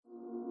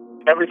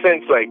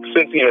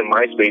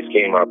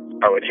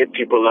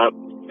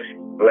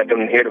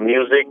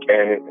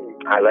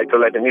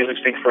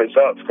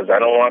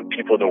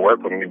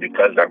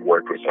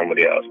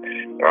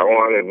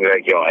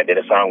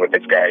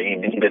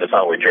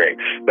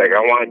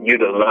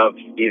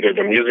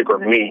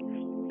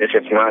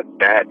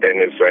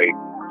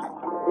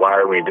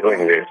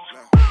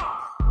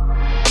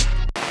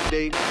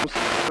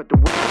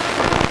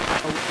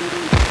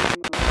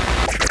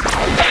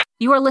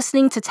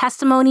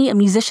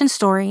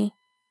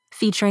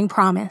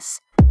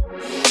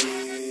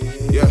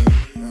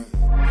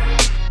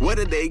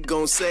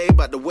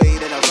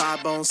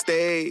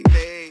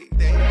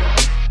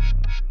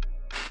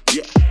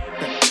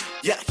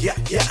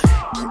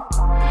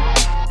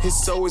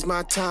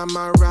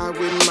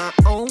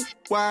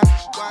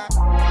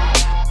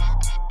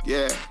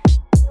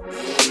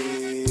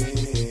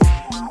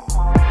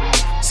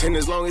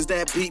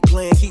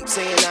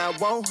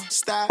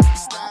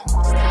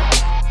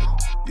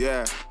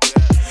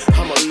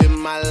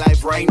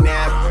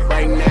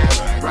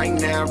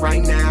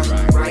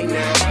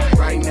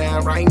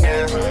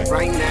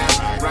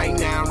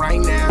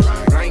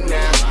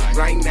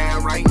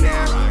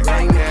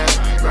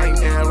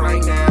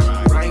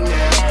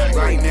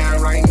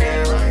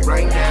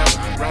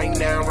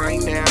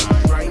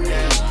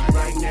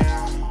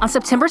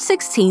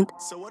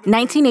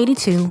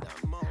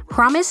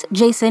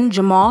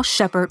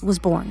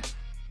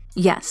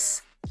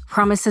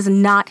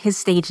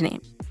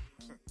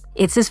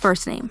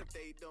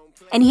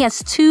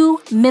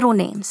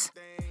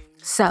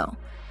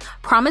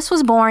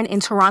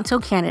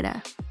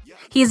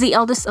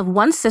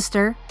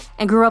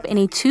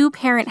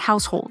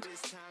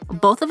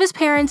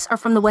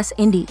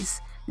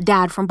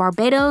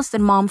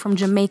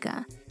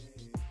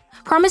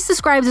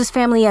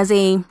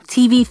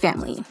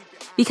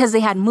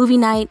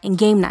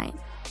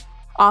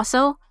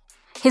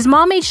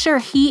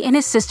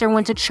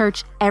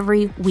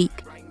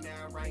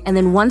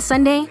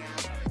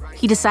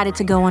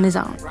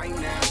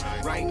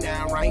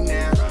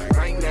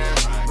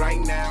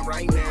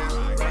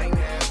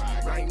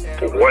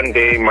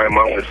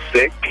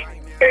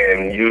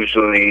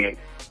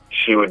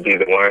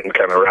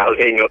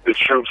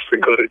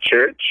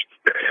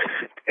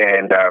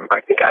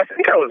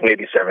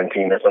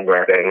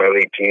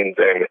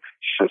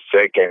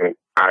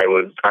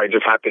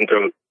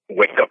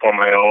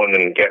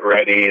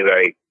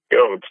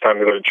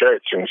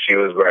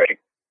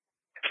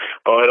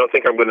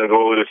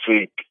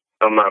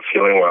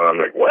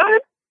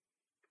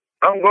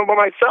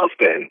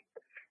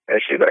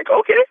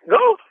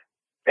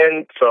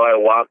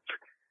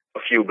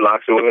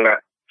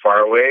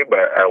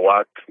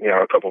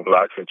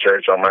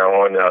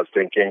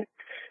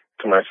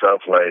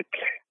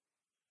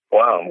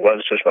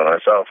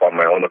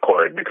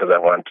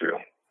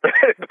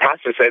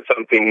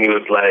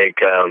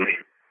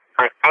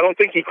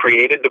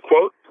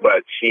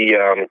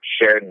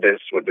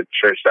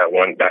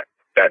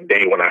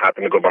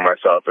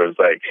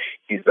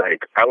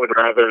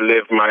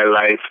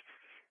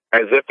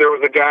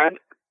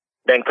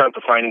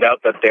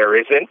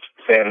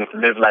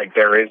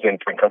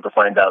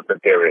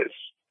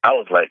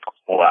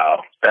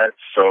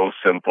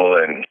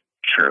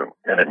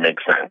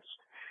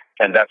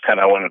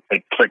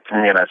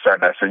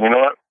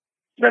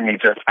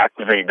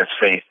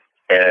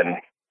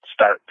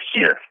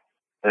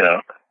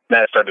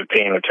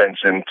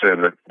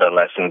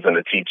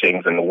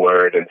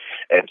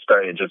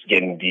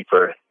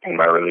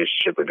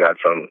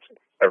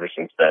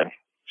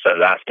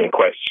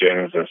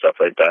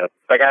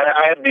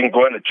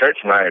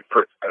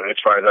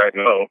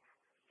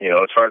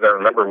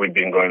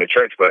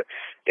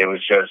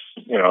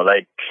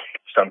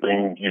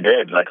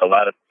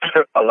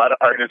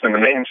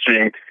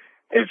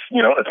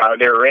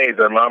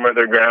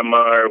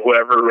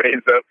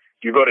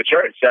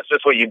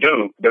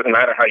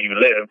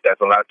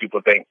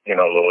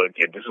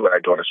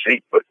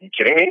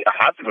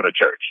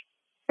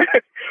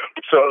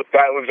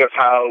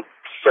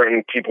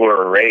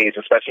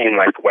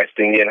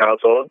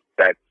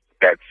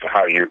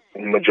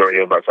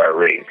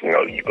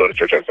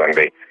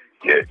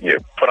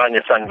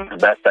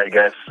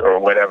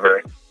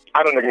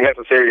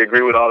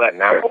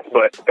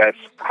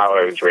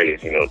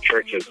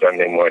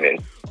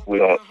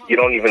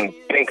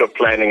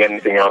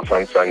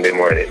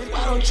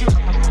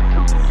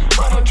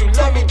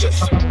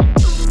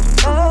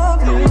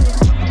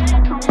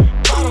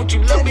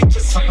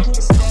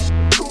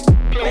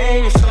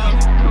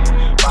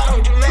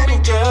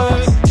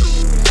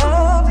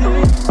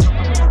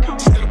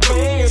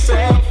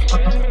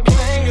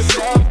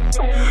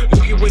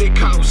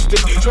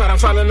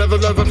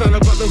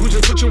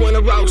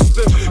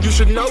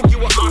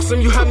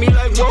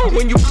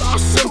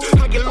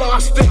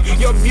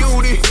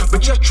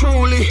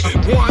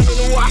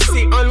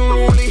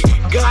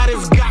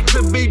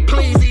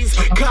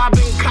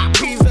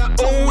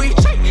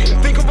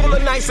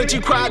nights that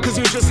you cried cause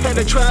you just had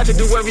to try to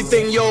do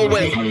everything your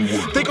way.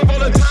 Think of all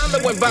the time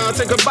that went by.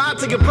 Say goodbye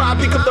to your pride.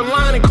 Pick up the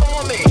line and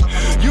call me.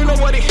 You know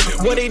what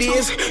it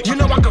is. You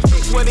know I can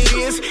fix what it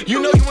is.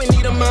 You know you ain't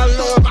need of my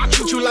love. I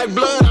treat you like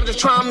blood. I'm just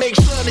trying to make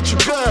sure that you're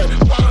good.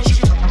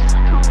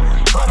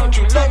 Why don't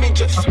you let me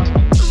just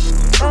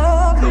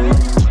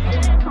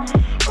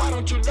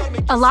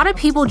A lot of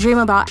people dream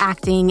about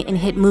acting in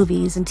hit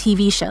movies and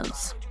TV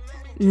shows.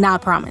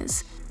 Not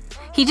Promise.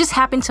 He just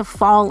happened to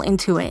fall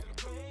into it.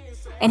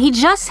 And he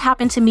just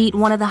happened to meet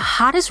one of the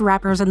hottest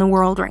rappers in the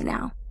world right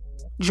now,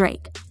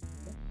 Drake.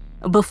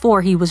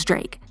 Before he was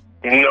Drake.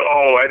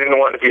 No, I didn't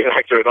want to be an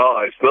actor at all.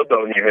 I still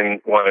don't even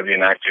want to be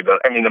an actor. But,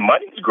 I mean, the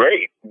money's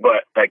great,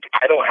 but like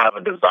I don't have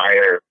a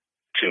desire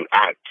to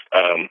act.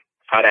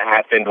 How that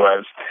happened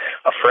was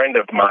a friend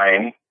of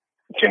mine,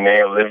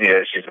 Janae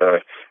Olivia, she's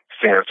a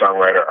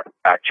singer-songwriter,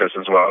 actress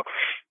as well.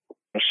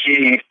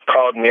 She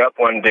called me up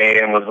one day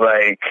and was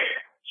like,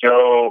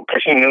 yo,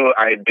 because she knew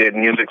I did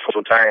music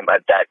full-time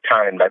at that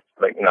time. That's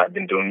like, you know, I've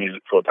been doing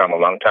music full-time a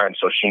long time.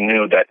 So she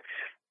knew that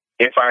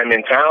if I'm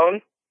in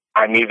town,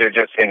 I'm either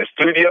just in the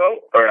studio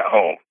or at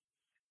home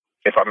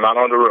if I'm not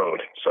on the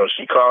road. So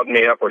she called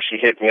me up or she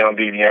hit me on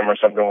BBM or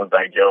something, was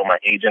like, yo, my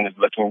agent is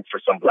looking for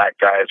some black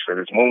guys for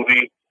this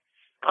movie.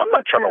 I'm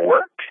not trying to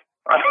work.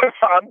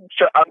 I'm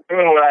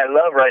doing what I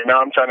love right now.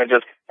 I'm trying to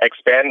just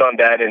expand on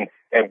that and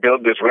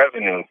build this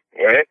revenue,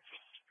 right?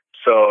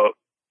 So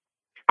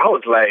I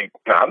was like,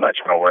 no, I'm not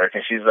trying to work.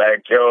 And she's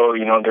like, yo,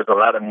 you know, there's a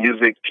lot of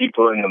music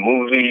people in the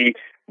movie.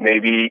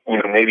 Maybe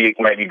it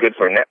might be good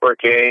for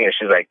networking. And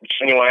she's like,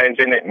 Genuine's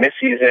in it,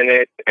 Missy's in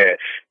it,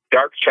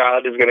 Dark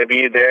Child is going to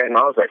be there. And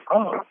I was like,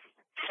 oh,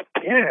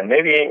 yeah,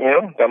 maybe, you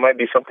know, that might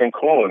be something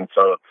cool. And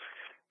so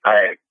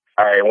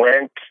I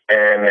went,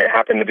 and it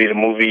happened to be the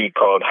movie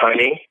called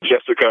Honey,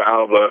 Jessica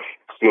Alba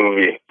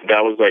movie.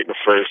 That was like the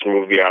first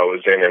movie I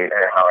was in, and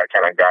how I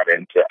kind of got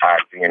into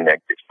acting and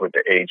with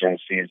the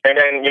agencies. And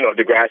then, you know,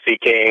 Degrassi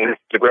came.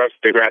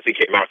 Degrassi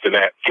came after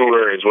that through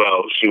her as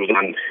well. She was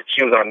on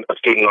a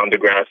student on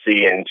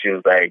Degrassi, and she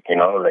was like, you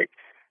know, like,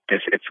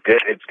 it's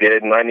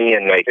good money,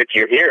 and like if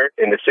you're here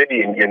in the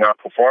city and you're not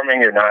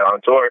performing, you're not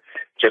on tour,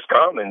 just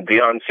come and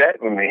be on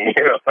set with me.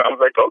 You know, I was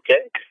like,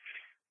 okay.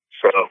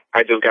 So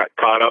I just got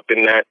caught up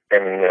in that,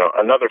 and you know,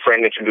 another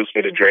friend introduced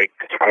me to Drake.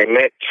 I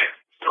met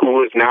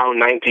who is now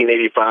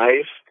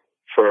 1985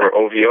 for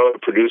OVO, the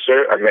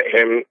producer. I met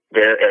him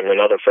there, and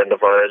another friend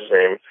of ours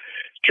named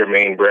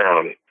Jermaine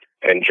Brown.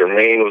 And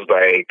Jermaine was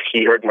like,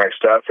 he heard my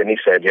stuff, and he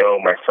said, yo,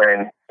 I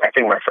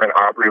think my friend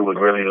Aubrey would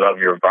really love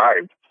your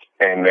vibe.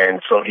 And then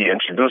so he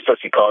introduced us.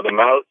 He called him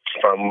out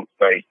from,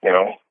 like, you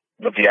know,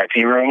 the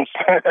VIP rooms.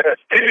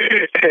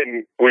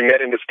 And we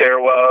met in the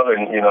stairwell,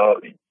 and, you know,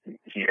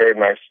 he heard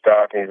my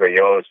stuff, and he's like,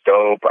 yo, it's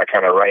dope. I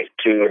kind of write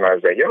too. And I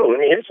was like, yo, let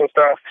me hear some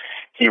stuff.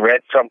 He read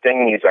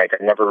something. He's like,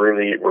 I've never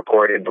really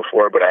recorded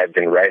before, but I've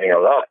been writing a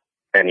lot.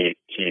 And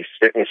he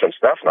spit me some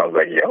stuff, and I was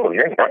like, yo,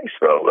 you're nice,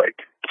 though.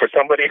 Like, for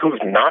somebody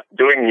who's not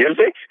doing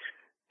music,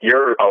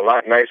 you're a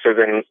lot nicer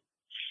than,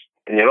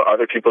 you know,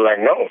 other people I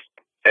know.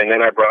 And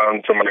then I brought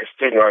him to my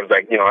studio. I was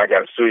like, you know, I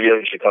got a studio.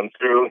 You should come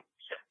through.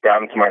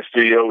 Got him to my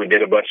studio. We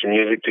did a bunch of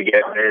music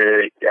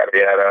together, yada,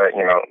 yada.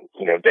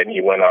 You know, then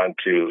he went on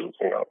to,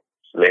 you know,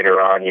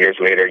 later on, years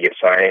later, get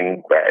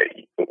signed by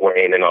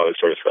Wayne and all this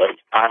sort of stuff.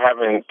 I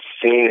haven't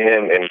seen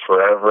him in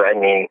forever. I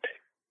mean,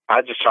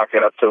 I just chalk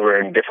it up to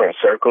we're in different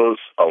circles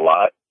a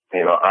lot.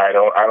 You know, I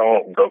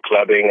don't go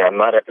clubbing. I'm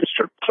not at the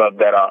strip club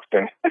that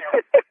often.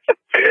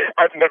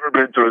 I've never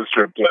been to a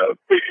strip club.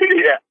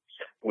 Yeah.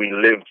 We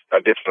live a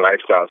different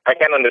lifestyle. I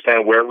can't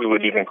understand where we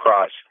would even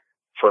cross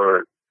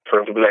for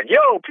him to be like,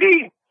 yo,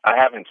 P. I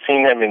haven't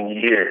seen him in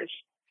years,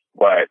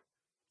 but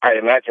I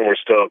imagine we're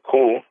still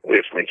cool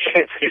if we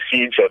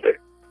see each other.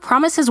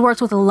 Promise has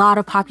worked with a lot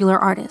of popular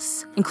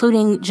artists,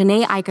 including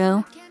Jhené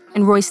Aiko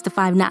and Royce the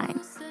 5'9".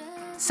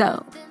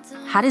 So,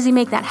 how does he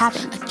make that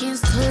happen?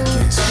 Against who, I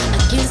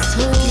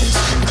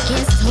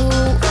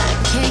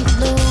can't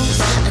lose.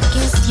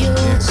 Against you,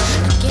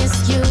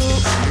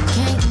 I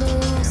can't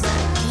lose.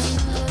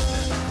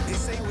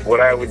 What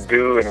I would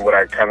do and what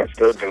I kind of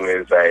still do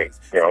is I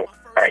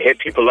hit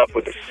people up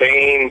with the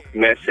same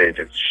message.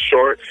 It's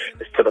short,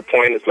 it's to the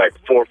point, it's like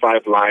 4 or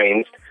 5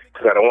 lines,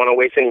 because I don't want to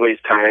waste anybody's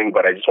time,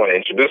 but I just want to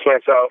introduce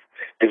myself.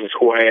 This is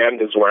who I am,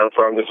 this is where I'm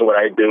from, this is what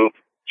I do.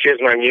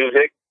 Here's my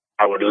music.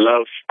 I would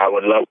love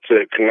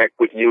to connect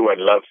with you. I'd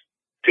love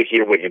to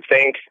hear what you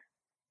think.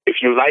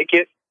 If you like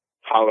it,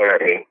 holler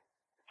at me.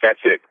 That's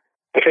it.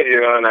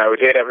 You know, and I would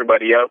hit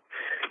everybody up.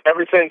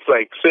 Ever since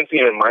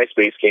even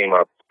MySpace came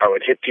up, I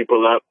would hit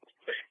people up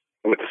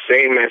with the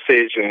same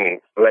message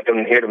and let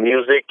them hear the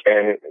music.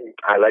 And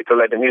I like to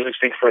let the music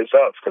speak for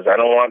itself, because I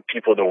don't want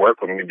people to work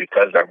with me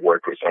because I've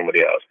worked with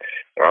somebody else.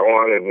 I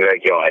want to be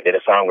like, yo, I did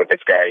a song with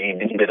this guy. He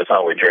did a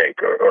song with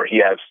Drake, or he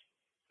has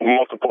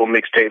multiple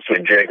mixtapes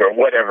with Drake, or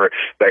whatever.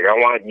 Like, I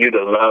want you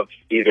to love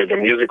either the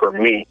music or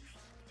me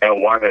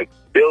and want to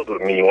build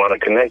with me, want to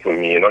connect with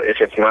me. You know,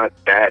 if it's not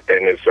that,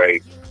 then it's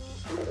like,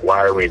 why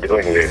are we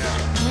doing this?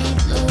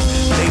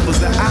 Labels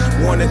whether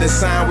I wanted to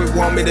sign, we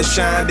want me to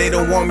shine. They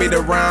don't want me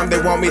to rhyme,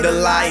 they want me to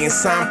lie and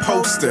sign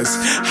posters.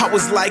 I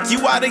was like,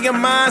 you out of your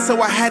mind,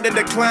 so I had to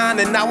decline.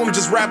 And now I'm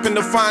just rapping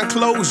to find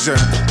closure.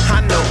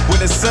 I know when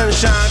the sun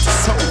shines,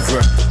 it's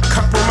over.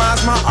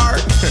 Compromise my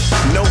art?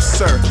 No,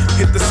 sir.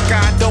 Hit the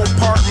sky, don't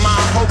part. My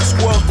hopes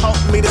will help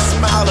me to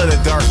smile at a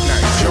dark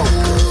night joker.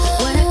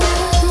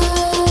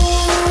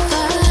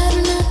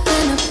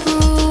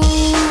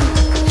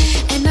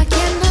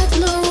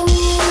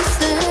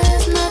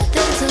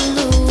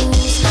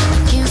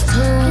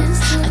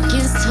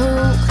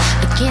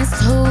 Against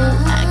who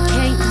I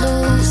can't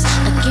lose.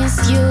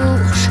 Against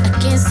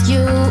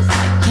you I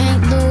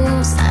can't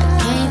lose. I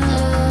can't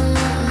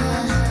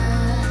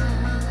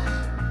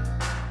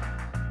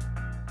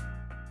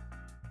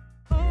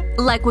lose.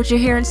 Like what you're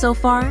hearing so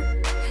far?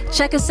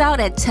 Check us out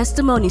at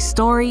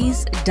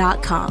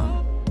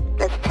testimonystories.com.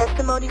 That's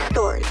testimony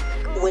stories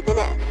with an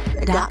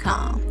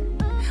S.com.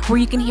 Where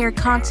you can hear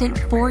content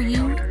for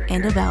you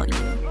and about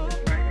you.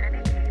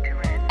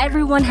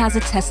 Everyone has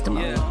a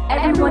testimony.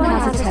 Everyone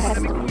has a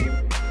testimony.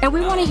 And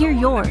we want to hear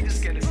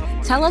yours.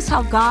 Tell us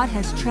how God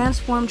has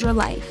transformed your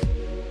life.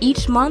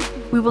 Each month,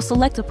 we will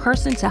select a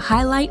person to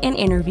highlight and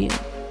interview.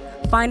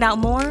 Find out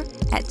more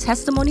at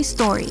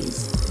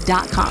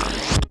testimonystories.com.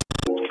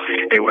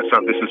 Hey, what's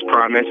up? This is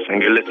Promise,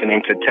 and you're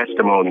listening to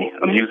Testimony,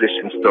 a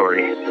musician's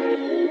story.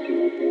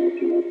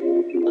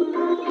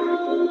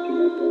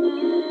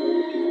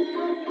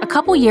 A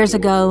couple years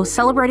ago,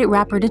 celebrated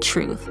rapper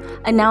T.R.U.T.H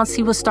announced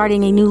he was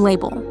starting a new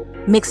label,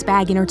 Mixed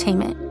Bag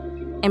Entertainment.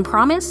 And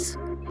Promise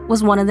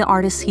was one of the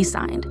artists he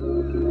signed.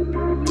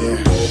 Yeah.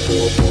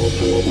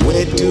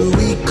 Where do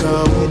we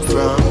come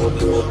from?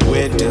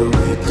 Where do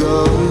we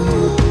go?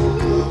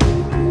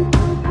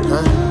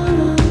 Huh?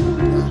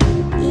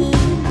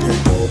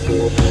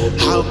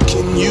 How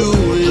can you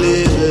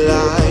live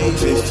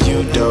life if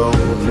you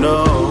don't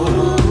know?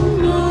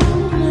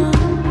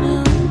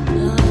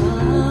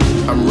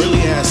 I'm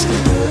really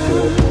asking,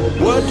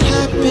 what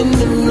happened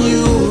to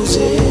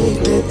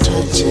music that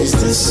touches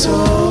the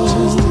soul?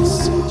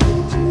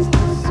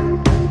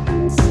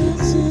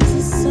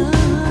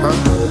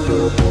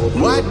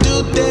 Why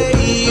do they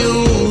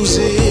use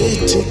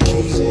it to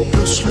keep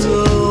us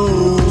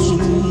slow?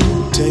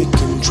 Take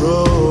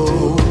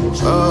control.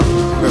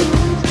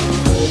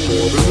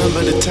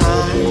 Remember the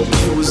time,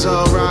 it was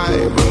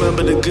alright.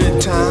 Remember the good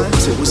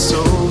times, it was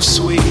so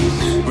sweet.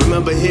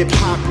 Remember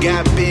hip-hop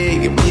got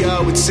big and we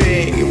all would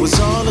sing. It was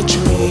all a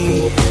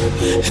dream.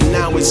 And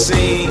now it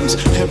seems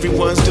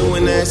everyone's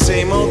doing that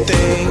same old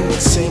thing.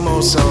 Same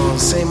old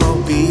songs, same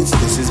old beats.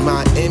 This is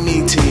my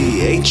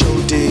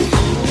METHOD.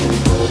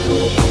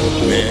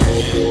 Man,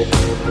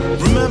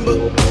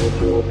 remember?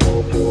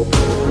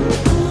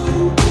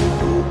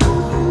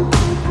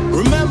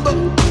 Remember?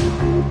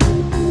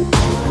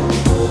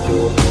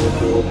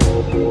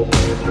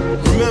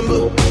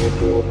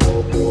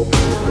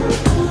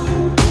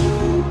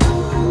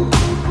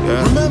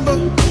 Yeah. Remember?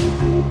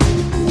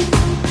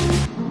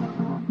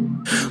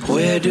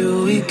 Where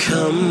do we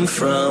come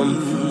from?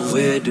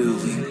 Where do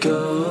we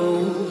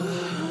go?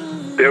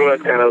 There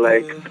was kind of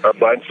like a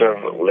bunch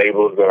of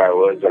labels that I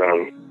was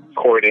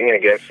courting, I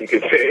guess you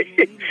could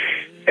say.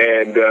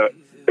 and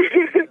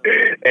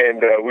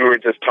we were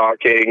just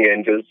talking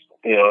and just,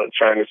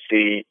 trying to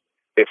see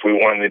if we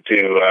wanted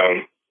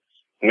to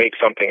make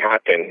something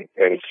happen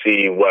and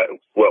see what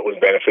was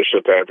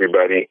beneficial to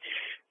everybody.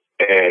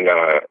 And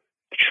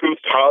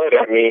T.R.U.T.H hollered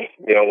at me,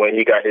 when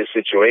he got his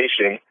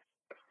situation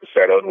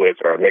settled with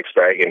Mixed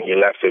Bag, and he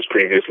left his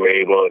previous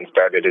label and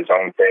started his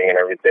own thing and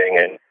everything.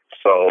 And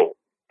so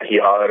he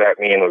hollered at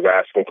me and was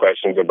asking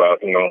questions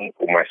about,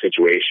 my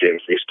situation.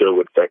 If you still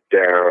with Duck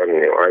Down,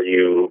 are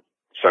you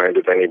signed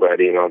with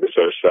anybody and all this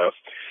sort of stuff.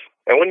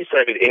 And when he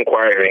started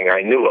inquiring,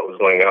 I knew what was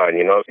going on.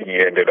 He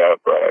ended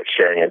up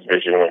sharing his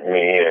vision with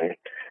me, and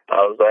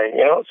I was like,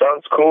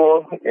 sounds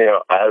cool.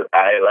 I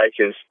like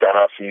his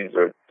stuff. He's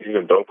a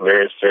dope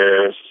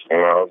lyricist.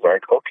 And I was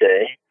like,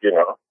 okay,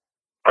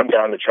 I'm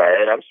down to try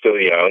it. I'm still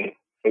young.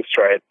 Let's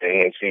try a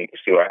thing and see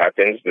what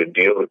happens. The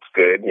deal looks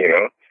good.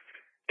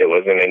 It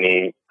wasn't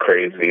any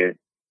crazy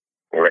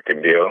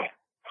record deal.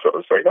 So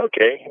it's like,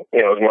 okay,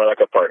 it was more like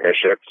a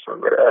partnership. So all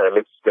right,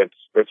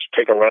 let's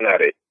take a run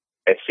at it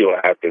and see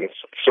what happens.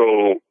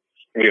 So,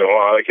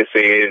 all I can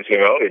say is,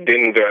 it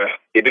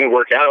didn't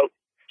work out,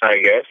 I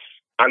guess.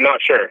 I'm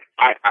not sure.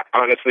 I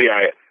honestly,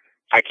 I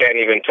can't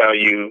even tell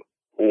you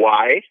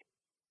why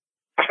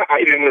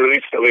I didn't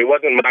release it. It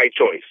wasn't my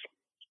choice.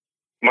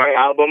 My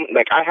album,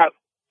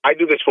 I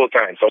do this full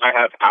time, so I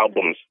have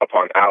albums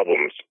upon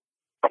albums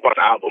upon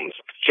albums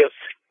just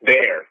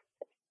there,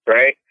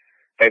 right?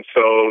 And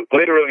so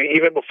literally,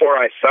 even before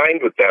I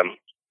signed with them,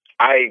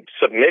 I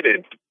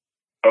submitted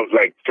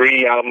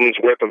 3 albums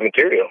worth of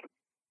material.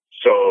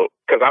 So,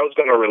 because I was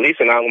going to release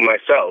an album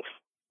myself,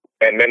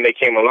 and then they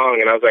came along,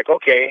 and I was like,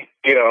 okay,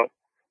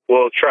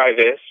 we'll try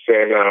this.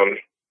 And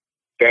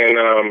then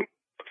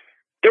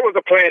there was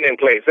a plan in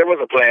place. There was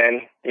a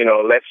plan,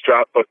 let's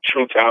drop a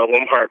T.R.U.T.H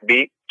album,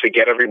 Heartbeat, to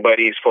get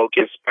everybody's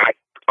focus back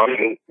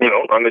on,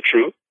 on the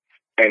truth.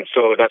 And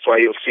so that's why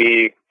you'll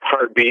see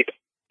Heartbeat.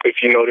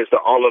 If you notice that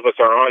all of us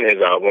are on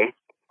his album,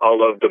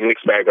 all of the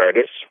mixed bag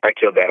artists, I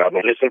killed that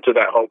album. Listen to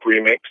that Hope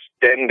remix.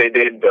 Then they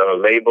did the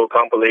label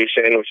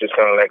compilation, which is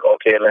kind of like,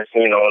 okay, let's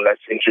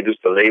introduce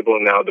the label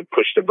now to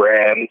push the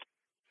brand.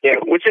 Yeah,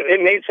 which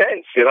it made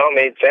sense,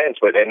 made sense.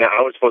 But then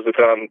I was supposed to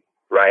come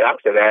right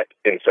after that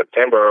in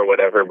September or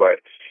whatever,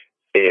 but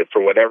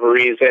for whatever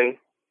reason,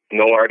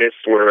 no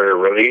artists were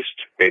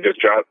released. They just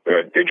dropped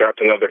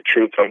another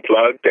T.R.U.T.H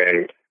Unplugged,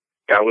 and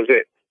that was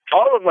it.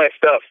 All of my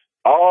stuff,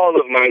 all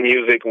of my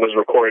music was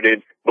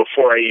recorded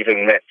before I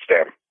even met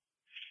them.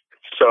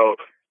 So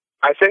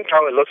I think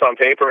how it looks on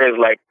paper is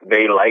like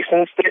they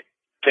licensed it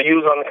to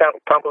use on the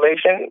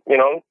compilation,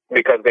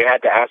 because they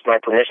had to ask my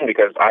permission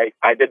because I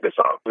did the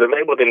song. The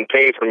label didn't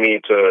pay for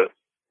me to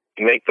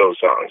make those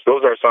songs.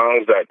 Those are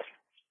songs that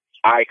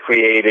I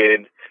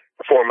created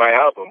for my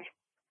album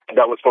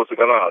that was supposed to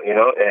come out,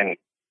 and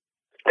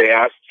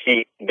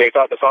they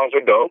thought the songs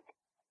were dope.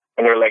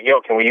 And they're like,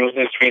 yo, can we use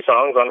these 3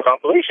 songs on the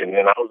compilation?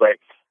 And I was like,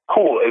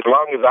 cool, as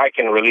long as I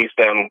can release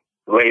them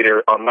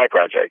later on my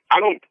project. I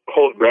don't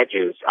hold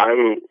grudges.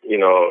 I'm,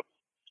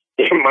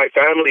 my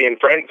family and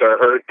friends are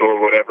hurt or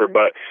whatever,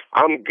 but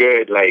I'm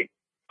good. Like,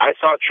 I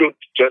saw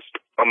T.R.U.T.H just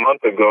a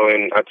month ago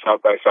at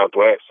South by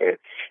Southwest, and,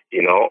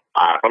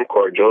 I'm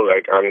cordial.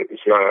 Like,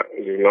 it's not,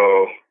 there's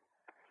no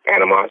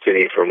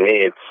animosity for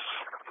me.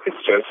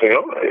 It's just,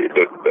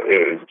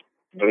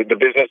 the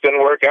business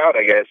didn't work out,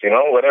 I guess,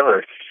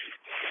 whatever.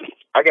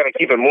 I got to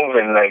keep it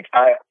moving. Like,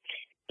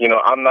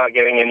 I'm not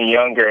getting any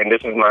younger, and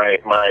this is my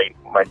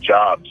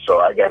job, so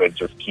I got to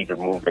just keep it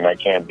moving. I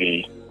can't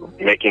be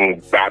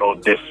making battle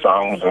diss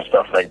songs and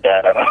stuff like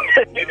that.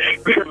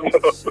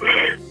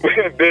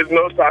 There's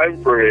no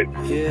time for it.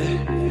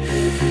 Yeah.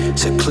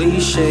 To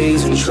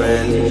cliches and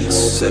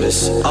trends that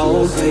is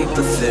all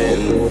paper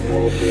thin.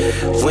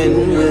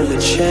 When will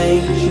it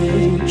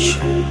change?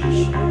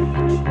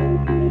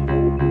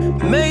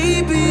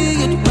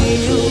 Maybe it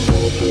will,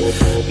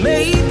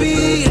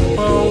 maybe it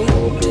won't.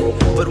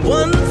 But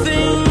one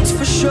thing's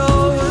for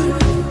sure,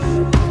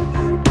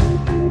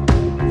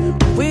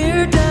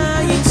 we're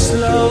dying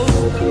slow,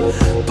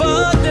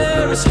 but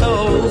there is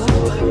hope,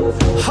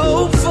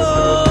 hope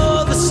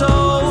for the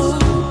soul.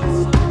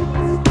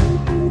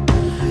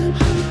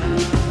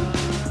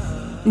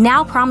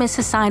 Now Promise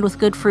has signed with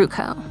Good Fruit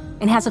Co.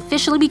 and has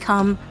officially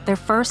become their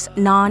first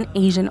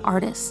non-Asian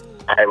artist.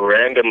 I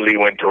randomly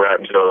went to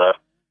Rapzilla.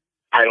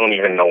 I don't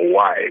even know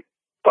why,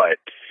 but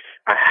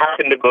I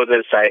happened to go to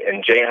the site,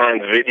 and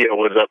Jahan's video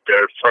was up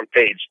there, front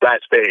page,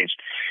 last page,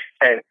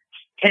 and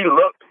he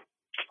looked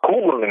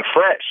cool and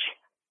fresh,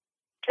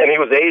 and he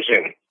was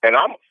Asian. And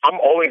I'm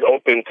always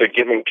open to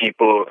giving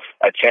people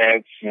a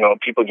chance.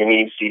 People give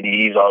me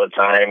CDs all the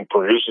time.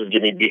 Producers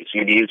give me beat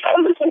CDs. I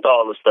listen to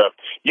all the stuff.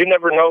 You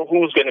never know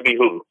who's going to be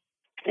who,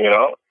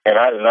 And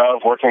I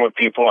love working with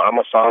people. I'm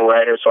a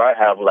songwriter, so I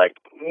have like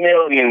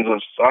millions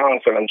of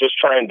songs, and I'm just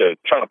trying to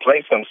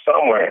place them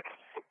somewhere.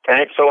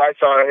 And so I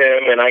saw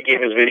him, and I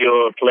gave his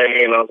video a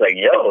play, and I was like,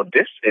 yo,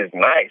 this is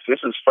nice.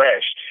 This is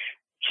fresh.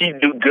 He'd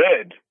do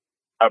good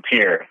up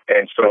here.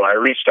 And so I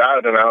reached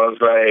out, and I was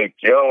like,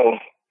 yo,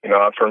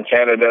 I'm from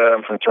Canada.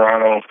 I'm from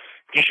Toronto.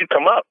 You should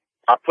come up.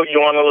 I'll put you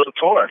on a little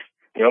tour,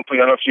 put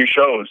you on a few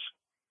shows.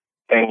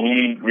 And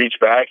he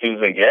reached back. He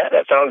was like, yeah,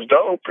 that sounds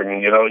dope.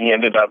 And, he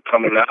ended up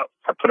coming out.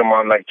 I put him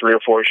on like 3 or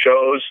 4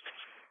 shows.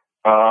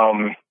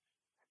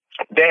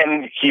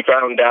 Then he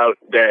found out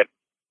that,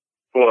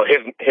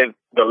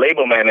 the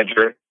label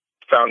manager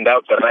found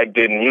out that I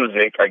did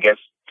music. I guess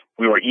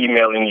we were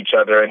emailing each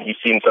other, and he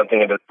seen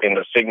something in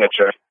the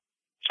signature,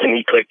 and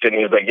he clicked it, and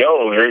he was like,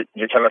 yo,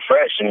 you're kind of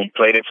fresh. And he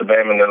played it for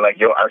them, and they're like,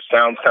 yo, our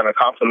sounds kind of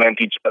complement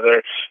each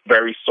other,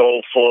 very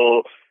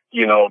soulful,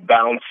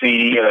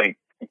 bouncy, like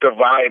the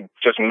vibe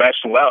just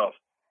meshed well.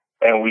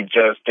 And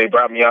they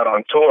brought me out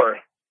on tour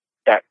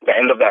at the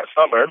end of that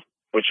summer,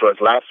 which was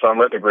last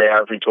summer, the Grey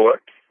Ivory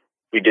tour.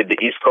 We did the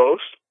East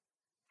Coast.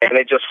 And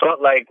it just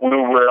felt like we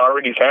were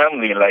already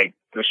family. Like,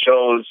 the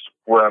shows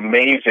were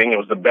amazing. It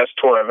was the best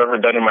tour I've ever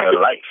done in my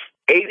life.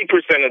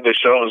 80% of the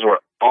shows were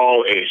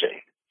all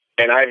Asian.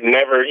 And I've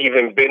never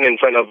even been in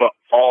front of an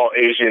all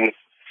Asian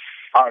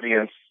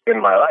audience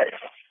in my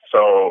life.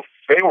 So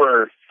they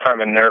were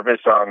kind of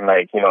nervous on,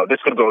 like,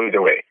 this could go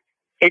either way.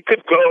 It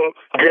could go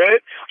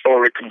good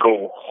or it could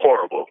go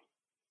horrible.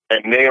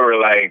 And they were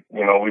like,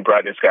 we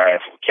brought this guy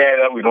from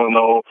Canada. We don't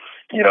know,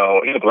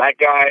 he's a black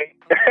guy.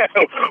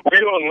 We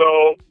don't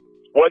know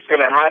what's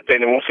going to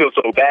happen. And we'll feel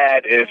so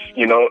bad if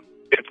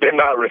they're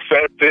not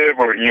receptive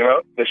or,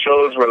 the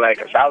shows were like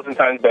 1,000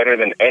 times better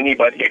than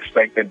anybody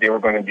expected they were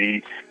going to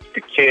be.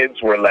 The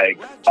kids were like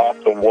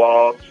off the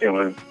wall. It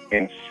was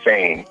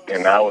insane.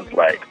 And I was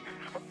like,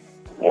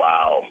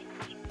 wow.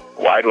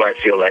 Why do I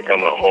feel like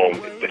I'm at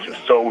home? This is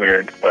so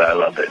weird, but I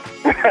love it.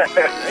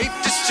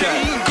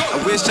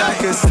 I wish I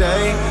could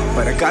stay,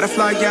 but I gotta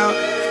fly out.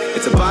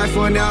 It's a bye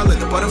for now, let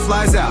the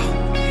butterflies out.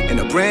 In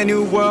a brand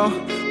new world,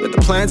 let the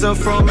plans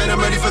unfurl, man,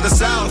 I'm ready for the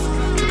south.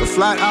 Took a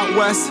fly out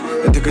west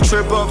and took a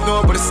trip up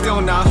north, but it's still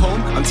not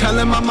home. I'm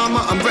telling my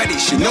mama I'm ready.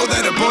 She know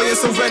that a boy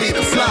is so ready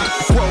to fly.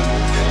 Whoa,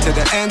 to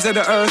the ends of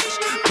the earth.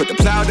 Put the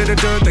plow to the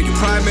dirt that your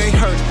pride may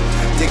hurt.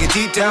 Dig it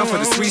deep down for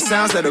the sweet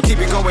sounds that'll keep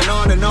it going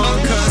on and on.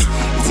 Cause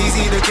it's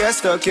easy to get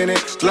stuck in it.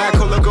 Black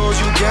hole of gold,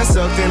 you get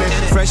sucked in it.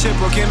 Friendship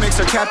or gimmicks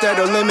are capped at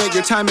a limit.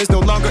 Your time is no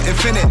longer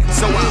infinite.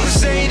 So I'll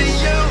say to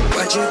you,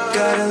 why'd you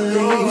gotta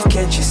leave?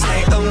 Can't you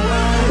stay a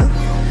while?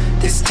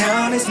 This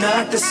town is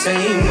not the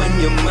same when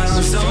you're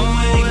miles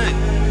away.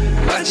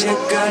 Why'd you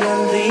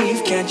gotta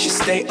leave? Can't you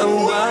stay a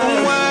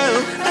while?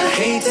 I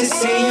hate to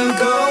see you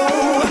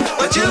go,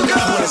 but you go.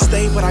 I wanna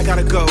stay, but I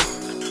gotta go.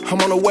 I'm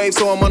on a wave,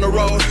 so I'm on the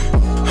road.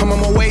 I'm on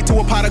my way to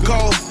a pot of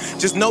gold.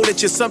 Just know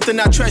that you're something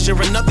I treasure,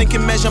 and nothing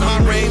can measure my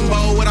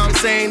rainbow. What I'm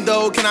saying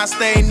though, can I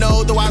stay?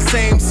 No, though I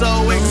seem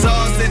so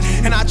exhausted.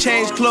 And I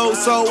change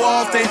clothes so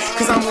often,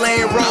 cause I'm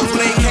laying roads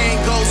where they can't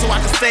go. So I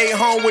can stay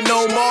home with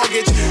no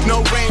mortgage,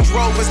 no Range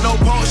Rovers, no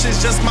Porsches,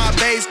 just my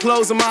base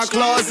clothes in my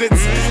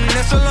closets. And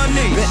that's all I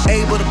need.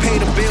 Been able to pay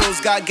the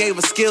bills, God gave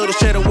a skill to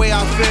share the way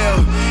I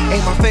feel.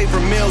 Ain't my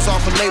favorite meals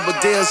off of label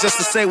deals, just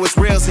to say what's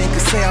real, so you can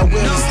say I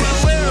will.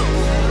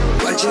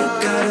 Why'd you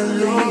gotta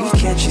leave?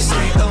 Can't you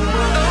stay a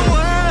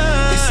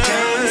while? This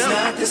town is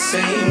not the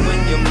same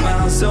when you're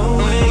miles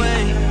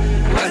away.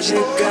 Why'd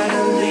you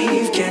gotta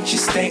leave? Can't you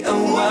stay a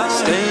while?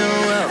 Stay a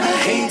while. I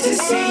hate to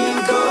see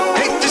you go.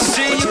 Hate to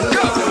see you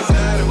go. No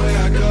matter where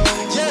I go,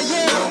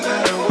 no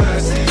matter what I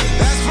see,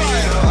 that's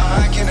right.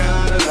 I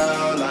cannot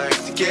allow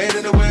life to get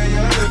in the way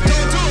of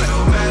living. No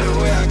matter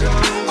where I go,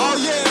 no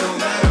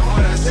matter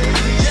what I see,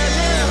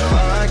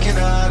 I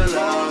cannot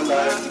allow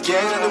life to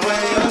get in the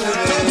way of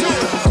living.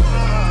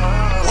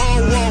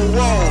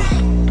 Whoa.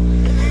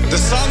 The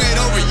song ain't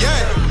over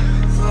yet.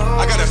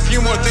 I got a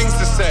few more things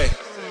to say.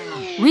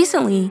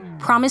 Recently,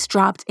 Promise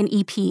dropped an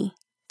EP,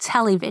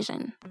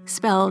 TellAVision,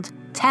 spelled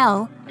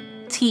Tell,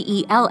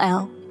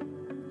 T-E-L-L,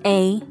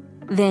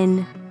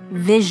 then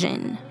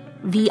Vision,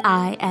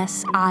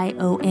 V-I-S-I-O-N.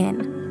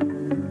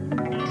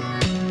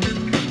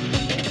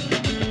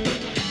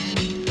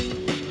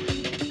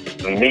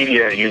 The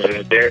media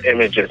uses their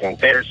images and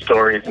their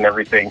stories and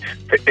everything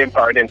to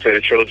impart into the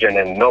children,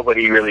 and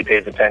nobody really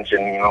pays attention.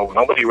 You know,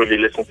 nobody really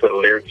listens to the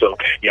lyrics of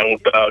Young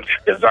Thug,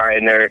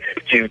 Designer,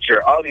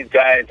 Future, all these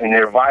guys, and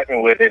they're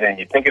vibing with it, and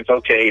you think it's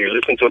okay. You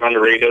listen to it on the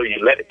radio,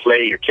 you let it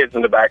play, your kids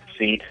in the back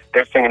seat,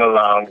 they're singing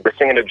along, they're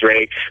singing to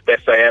Drake,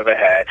 Best I Ever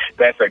Had.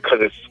 That's because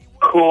it's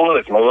cool,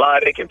 it's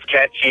melodic, it's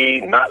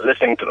catchy, not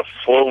listening to the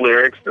full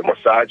lyrics, the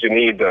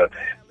misogyny, the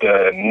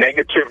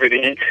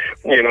negativity,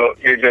 you know,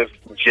 you're just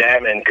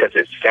jamming because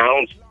it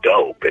sounds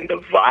dope and the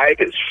vibe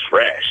is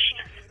fresh.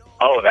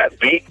 Oh, that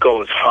beat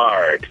goes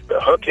hard,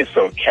 the hook is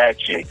so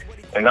catchy,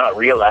 and not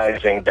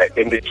realizing that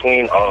in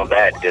between all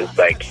that is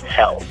like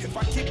hell,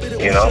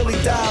 you know?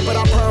 But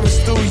I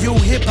promise through you,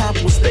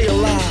 hip-hop will stay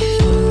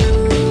alive.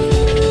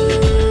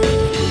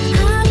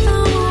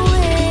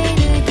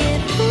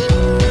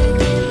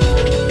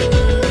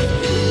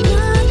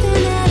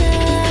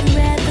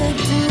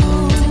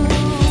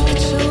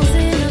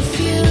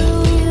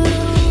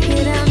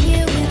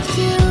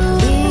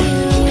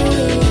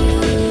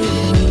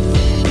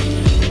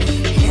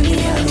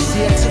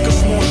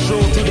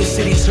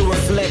 To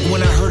reflect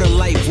when I heard a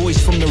light voice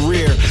from the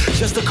rear.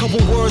 Just a couple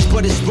words,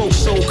 but it spoke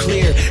so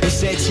clear. It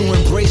said to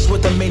embrace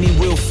what the many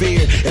will fear.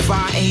 If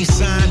I ain't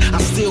signed, I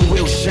still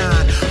will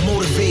shine.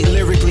 Motivate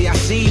lyrically, I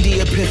seen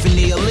the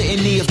epiphany. A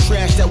litany of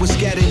trash that was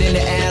scattered in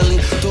the alley.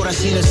 Thought I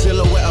seen a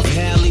silhouette of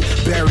Halle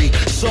Berry.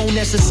 So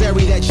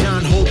necessary that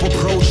John Hope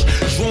approach.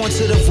 Drawn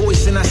to the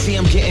voice and I see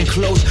I'm getting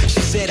close.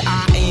 She said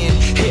I am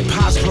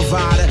hip-hop's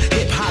provider,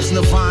 hip-hop's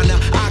nirvana.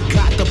 I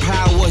got the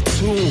power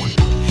too.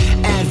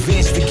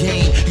 Advance the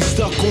game. You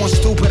stuck on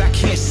stupid, I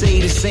can't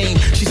say the same.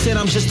 She said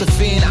I'm just a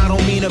fan, I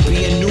don't mean to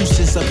be a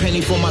nuisance. A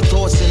penny for my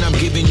thoughts and I'm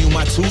giving you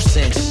my 2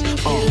 cents.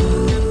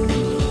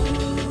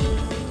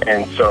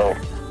 And so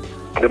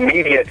the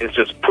media is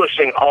just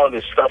pushing all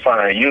this stuff on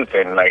our youth,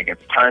 and like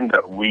it's time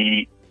that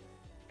we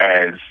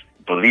as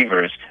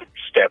believers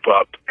step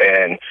up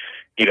and,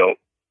 you know,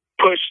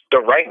 push the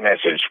right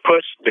message,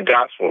 push the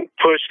gospel,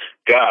 push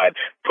God,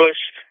 push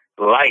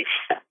life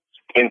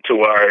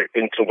into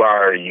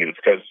our youth,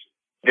 because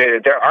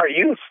they're our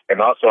youth. And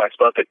also I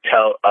spoke to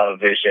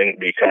TellAVision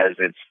because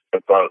it's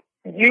about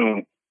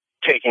you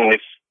taking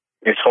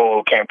this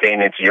whole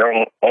campaign into your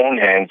own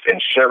hands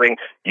and sharing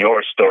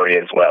your story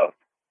as well.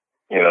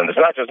 You know, it's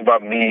not just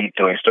about me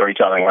doing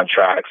storytelling on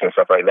tracks and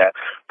stuff like that,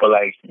 but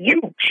like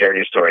you share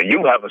your story.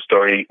 You have a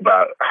story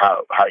about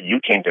how you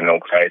came to know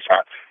Christ,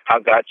 how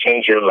God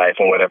changed your life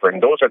and whatever.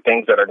 And those are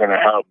things that are going to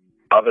help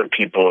other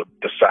people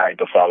decide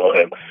to follow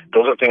him.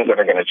 Those are things that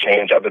are going to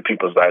change other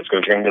people's lives,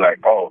 because you're going to be like,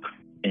 oh,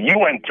 you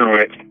went through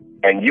it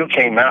and you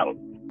came out.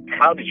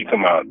 How did you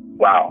come out?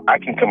 Wow, I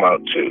can come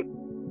out too.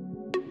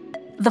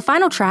 The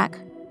final track,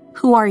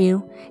 Who Are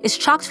You, is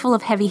chock full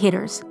of heavy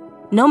hitters.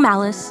 No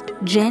Malice,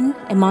 Jin,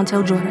 and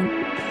Montel Jordan.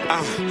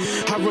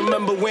 I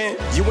remember when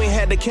you ain't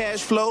had the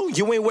cash flow,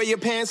 you ain't wear your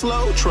pants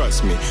low.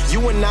 Trust me, you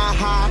were not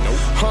high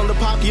on the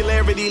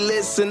popularity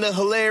list and the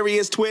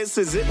hilarious twists.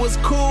 As it was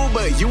cool,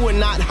 but you were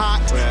not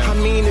hot. I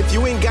mean, if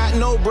you ain't got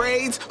no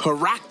braids or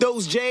rock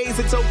those J's,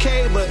 it's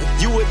okay, but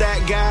you were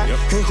that guy.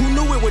 And who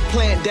knew it would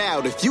plant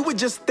out? If you would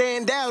just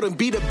stand out and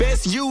be the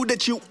best you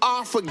that you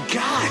are for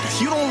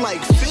God. You don't like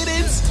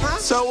fitteds?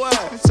 So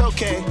what? It's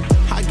okay,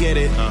 I get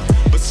it.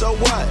 But so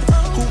what?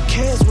 Who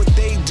cares what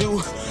they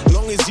do?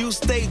 Long as you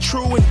stay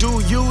true and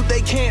do you,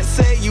 they can't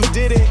say you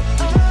did it.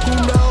 Who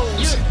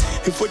knows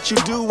if what you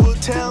do will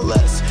tell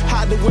us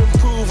how to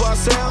improve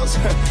ourselves?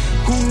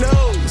 Who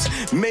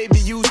knows? Maybe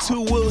you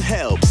too will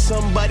help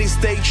somebody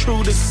stay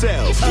true to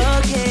self.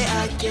 Okay,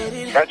 I get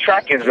it. That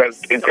track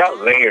it's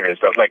got layers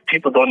of like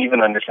people don't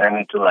even understand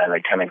until I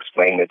like kind of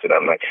explain it to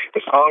them. Like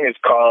the song is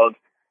called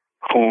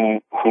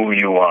Who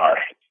You Are.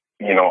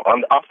 You know,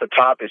 off the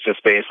top, it's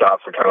just based off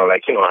of kind of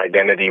like, you know,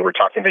 identity. We're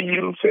talking to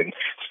youth and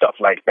stuff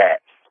like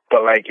that.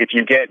 But like, if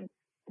you get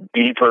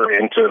deeper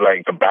into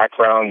like the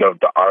background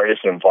of the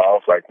artists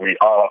involved, like we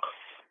all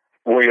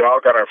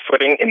got our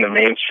footing in the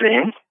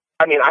mainstream.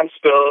 I mean, I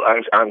still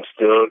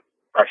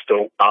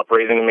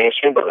operate in the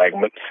mainstream, but like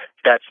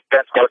that's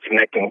our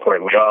connecting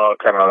point. We all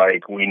kind of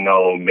like we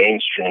know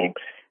mainstream.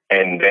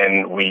 And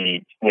then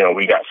we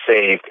got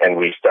saved and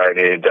we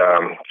started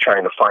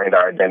trying to find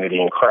our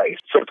identity in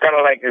Christ. So it's kind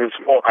of like this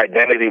whole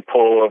identity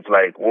pull of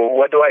like, well,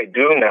 what do I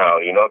do now?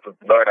 You know,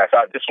 Lord, I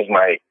thought this was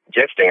my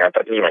gifting. I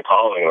thought this was my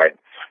calling. Like,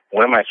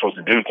 what am I supposed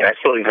to do? Can I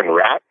still even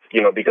rap?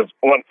 You know, because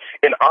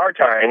in our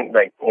time,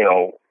 like, you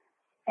know,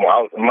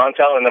 well,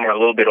 Montel and them are a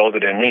little bit older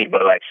than me,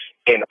 but like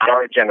in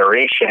our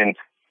generation,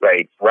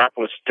 like rap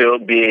was still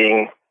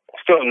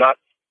not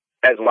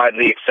as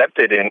widely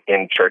accepted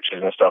in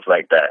churches and stuff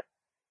like that.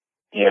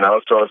 You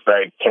know, so it's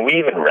like, can we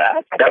even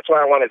rap? That's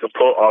why I wanted to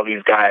pull all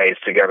these guys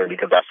together,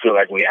 because I feel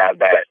like we have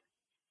that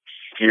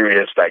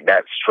serious, like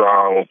that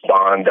strong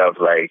bond of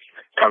like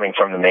coming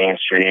from the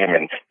mainstream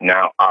and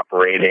now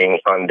operating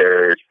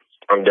under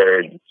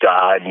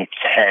God's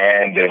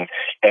hand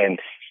and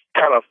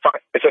kind of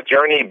it's a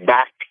journey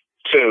back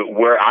to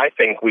where I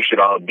think we should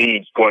all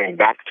be, going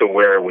back to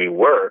where we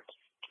were,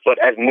 but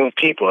as new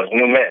people, as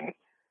new men.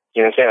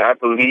 You know what I'm saying? I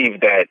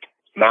believe that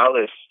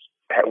Malice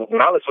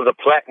was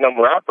a platinum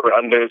rapper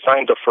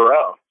signed to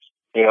Pharrell.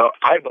 You know,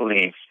 I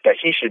believe that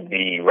he should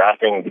be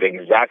rapping the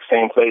exact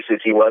same places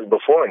he was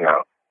before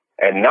now,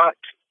 and not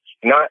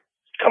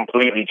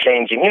completely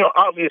changing. You know,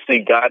 obviously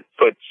God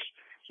puts,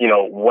 you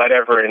know,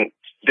 whatever in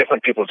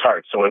different people's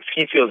hearts. So if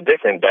he feels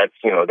different,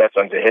 that's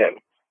unto him.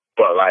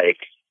 But like,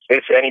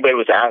 if anybody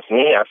was to ask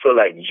me, I feel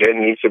like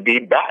Jen needs to be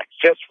back,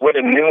 just with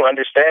a new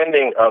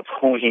understanding of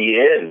who he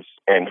is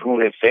and who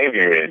his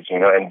savior is. You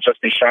know, and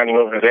just be shining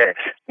over there,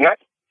 not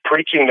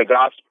preaching the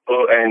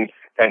gospel and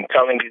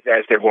telling these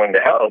guys they're going to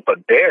hell, but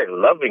they're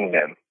loving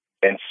them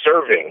and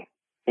serving.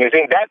 You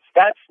know,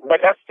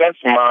 that's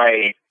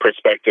my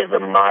perspective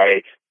and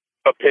my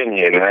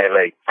opinion.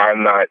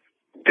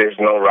 There's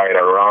no right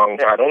or wrong.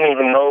 I don't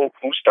even know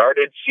who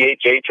started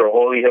CHH or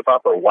Holy Hip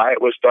Hop or why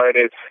it was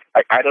started.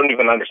 I don't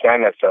even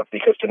understand that stuff,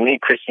 because to me,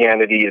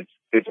 Christianity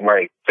is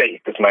my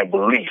faith. It's my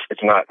belief.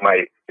 It's not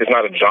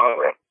a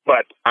genre.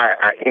 But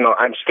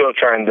I'm still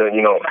trying to,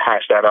 you know,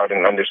 hash that out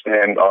and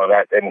understand all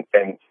that and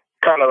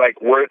kind of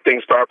like word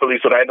things properly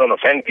so that I don't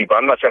offend people.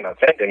 I'm not trying to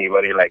offend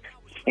anybody, like,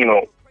 you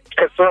know,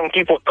 because some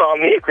people call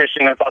me a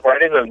Christian and talk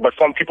right into, but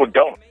some people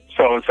don't.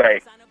 So it's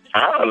like,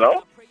 I don't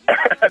know.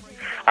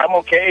 I'm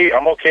okay.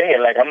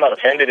 Like, I'm not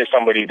offended if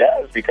somebody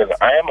does, because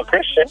I am a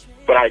Christian,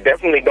 but I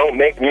definitely don't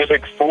make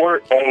music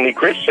for only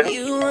Christians.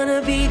 You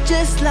wanna be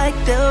just like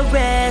the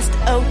rest.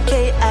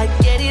 Okay, I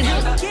get it.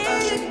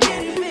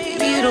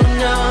 You don't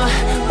know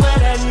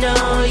what I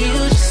know.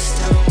 You just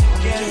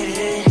don't get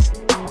it.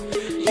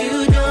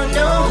 You don't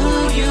know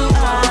who you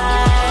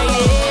are.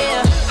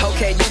 Yeah.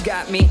 Okay, you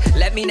got me.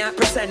 Let me not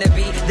pretend to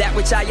be that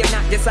which I am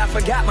not. Guess I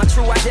forgot my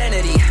true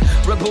identity.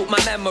 Reboot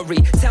my memory.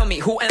 Tell me,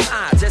 who am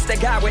I? Just a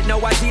guy with no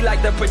ID,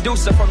 like the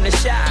producer from The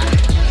Shy.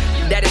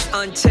 That is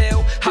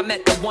until I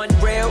met the one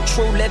real,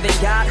 true living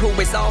God who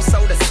is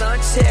also the sun.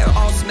 Chill,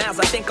 all smiles,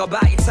 I think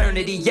about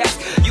eternity. Yes,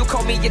 you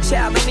call me your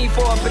child, no need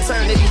for a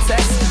paternity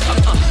test.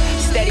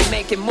 Steady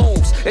making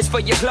moves, it's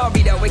for your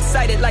glory though.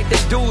 Excited like the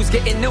dudes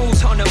getting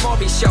news on the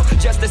Maury show.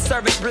 Just a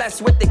servant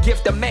blessed with the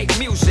gift to make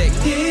music.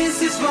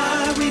 This is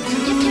why we do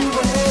it.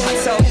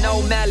 I told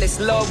no malice,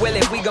 Lord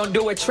willing, we gon'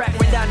 do a track.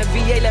 Went down to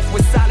VA, left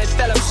with solid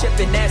fellowship,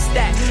 and that's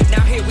that.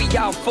 Now here we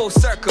all full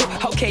circle.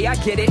 Okay, I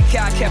get it,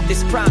 God kept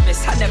his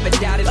promise. I never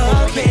doubted for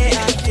a minute.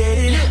 I get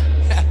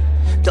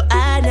it. Though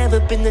I never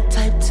been the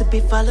type to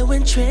be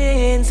following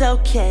trends.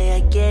 Okay,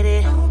 I get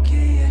it.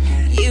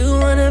 You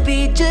wanna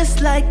be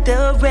just like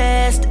the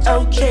rest.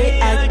 Okay,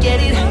 I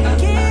get it.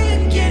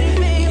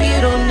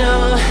 You don't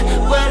know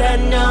what I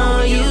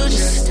know. You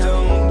just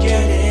don't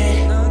get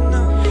it.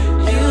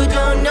 You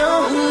don't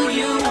know who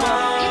you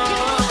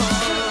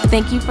are.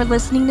 Thank you for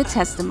listening to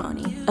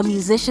Testimony, a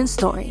musician's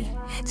story,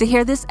 To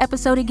hear this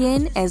episode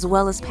again, as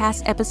well as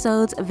past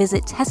episodes,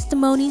 visit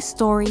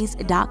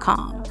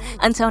testimonystories.com.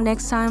 Until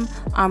next time,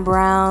 I'm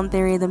Brown,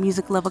 Theory, the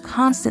music lover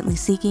constantly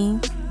seeking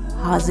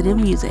positive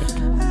music.